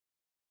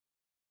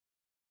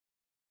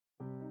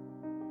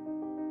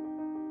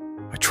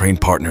I train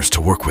partners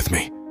to work with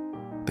me.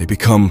 They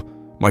become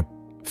my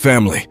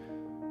family.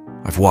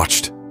 I've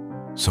watched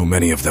so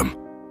many of them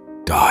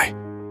die.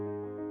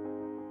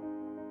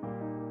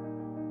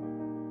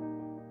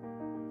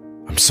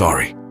 I'm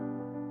sorry.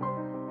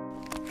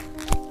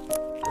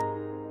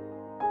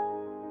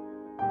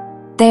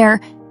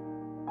 There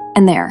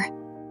and there.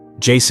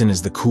 Jason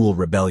is the cool,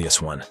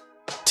 rebellious one.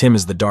 Tim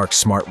is the dark,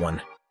 smart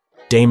one.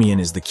 Damien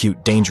is the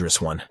cute, dangerous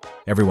one.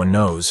 Everyone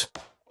knows.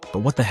 But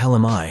what the hell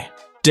am I?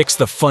 Dick's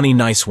the funny,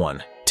 nice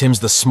one. Tim's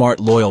the smart,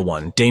 loyal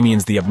one.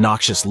 Damien's the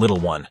obnoxious, little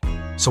one.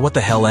 So what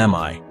the hell am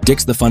I?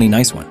 Dick's the funny,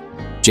 nice one.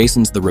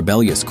 Jason's the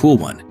rebellious, cool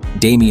one.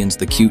 Damien's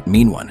the cute,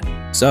 mean one.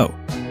 So,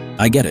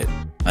 I get it.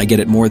 I get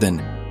it more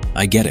than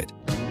I get it.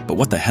 But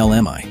what the hell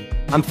am I?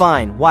 I'm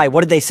fine. Why?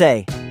 What did they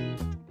say?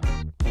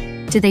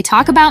 Did they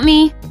talk about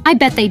me? I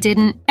bet they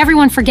didn't.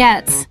 Everyone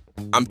forgets.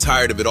 I'm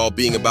tired of it all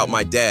being about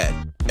my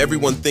dad.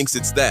 Everyone thinks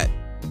it's that.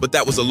 But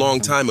that was a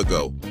long time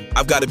ago.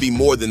 I've got to be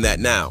more than that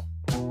now.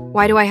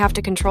 Why do I have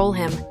to control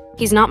him?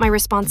 He's not my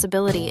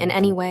responsibility in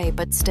any way,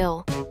 but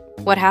still.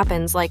 What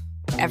happens, like,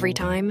 every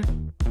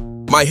time?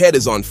 My head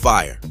is on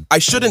fire. I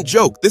shouldn't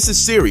joke. This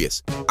is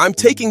serious. I'm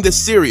taking this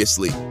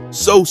seriously.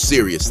 So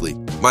seriously.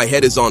 My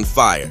head is on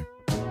fire.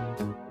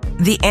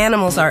 The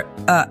animals are,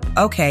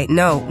 okay,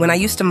 no. When I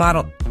used to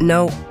model,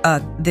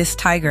 this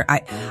tiger,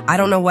 I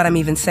don't know what I'm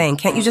even saying.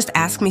 Can't you just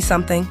ask me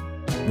something?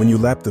 When you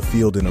lap the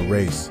field in a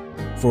race,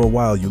 for a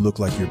while you look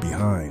like you're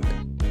behind.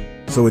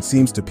 So it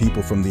seems to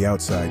people from the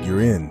outside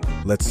you're in,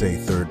 let's say,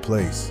 third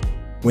place,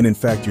 when in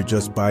fact you're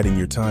just biding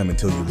your time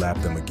until you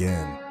lap them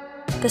again.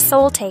 The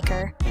Soul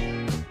Taker.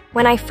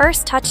 When I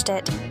first touched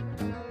it,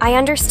 I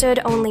understood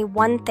only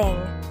one thing.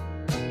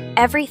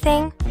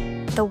 Everything,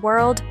 the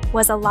world,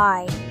 was a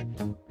lie.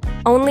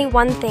 Only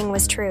one thing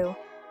was true.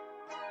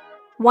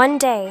 One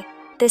day,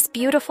 this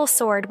beautiful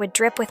sword would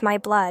drip with my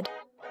blood.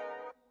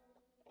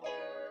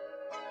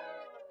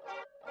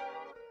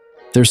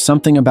 There's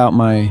something about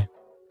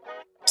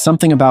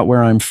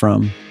where I'm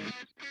from.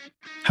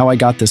 How I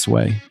got this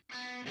way.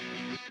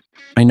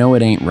 I know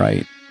it ain't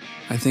right.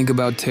 I think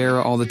about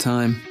Tara all the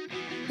time.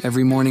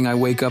 Every morning I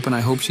wake up and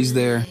I hope she's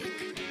there.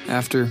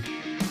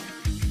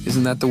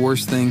 Isn't that the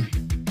worst thing?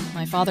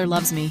 My father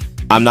loves me.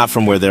 I'm not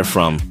from where they're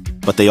from,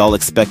 but they all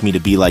expect me to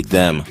be like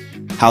them.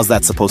 How's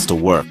that supposed to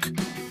work?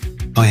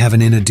 I have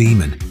an inner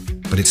demon,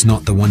 but it's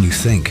not the one you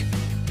think.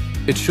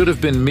 It should have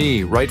been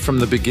me right from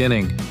the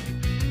beginning.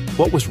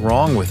 What was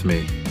wrong with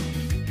me?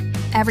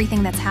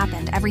 Everything that's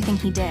happened, everything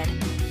he did.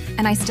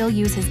 And I still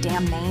use his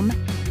damn name.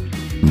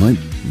 My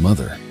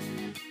mother.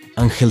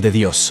 Ángel de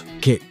Dios,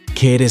 ¿qué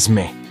eres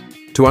me?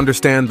 To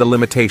understand the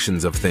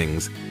limitations of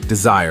things,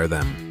 desire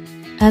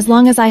them. As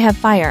long as I have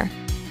fire.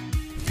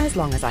 As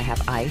long as I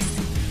have ice.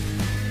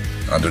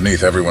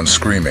 Underneath, everyone's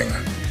screaming.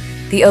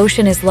 The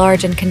ocean is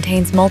large and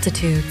contains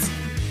multitudes.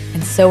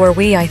 And so are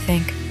we, I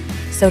think.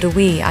 So do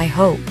we, I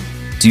hope.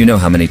 Do you know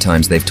how many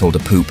times they've told a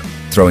poop,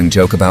 throwing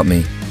joke about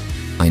me?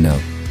 I know.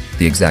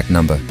 The exact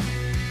number.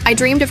 I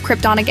dreamed of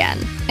Krypton again,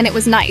 and it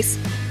was nice.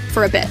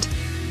 For a bit.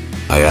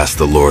 I asked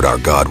the Lord our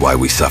God why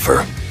we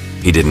suffer.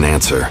 He didn't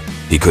answer.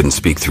 He couldn't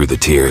speak through the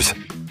tears.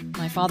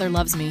 My father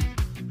loves me.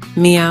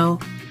 Meow.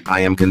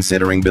 I am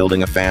considering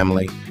building a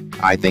family.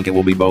 I think it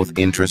will be both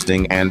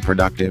interesting and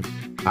productive.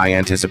 I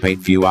anticipate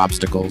few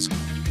obstacles.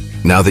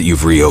 Now that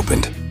you've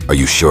reopened, are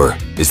you sure?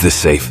 Is this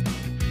safe?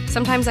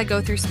 Sometimes I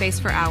go through space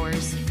for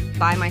hours,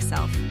 by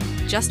myself,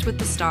 just with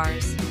the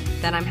stars.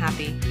 Then I'm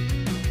happy.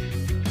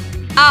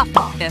 Ah,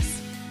 f***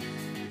 this.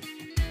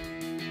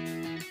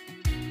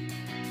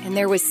 And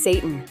there was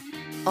Satan,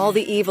 all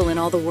the evil in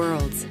all the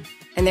worlds.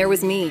 And there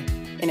was me,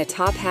 in a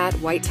top hat,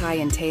 white tie,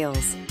 and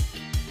tails.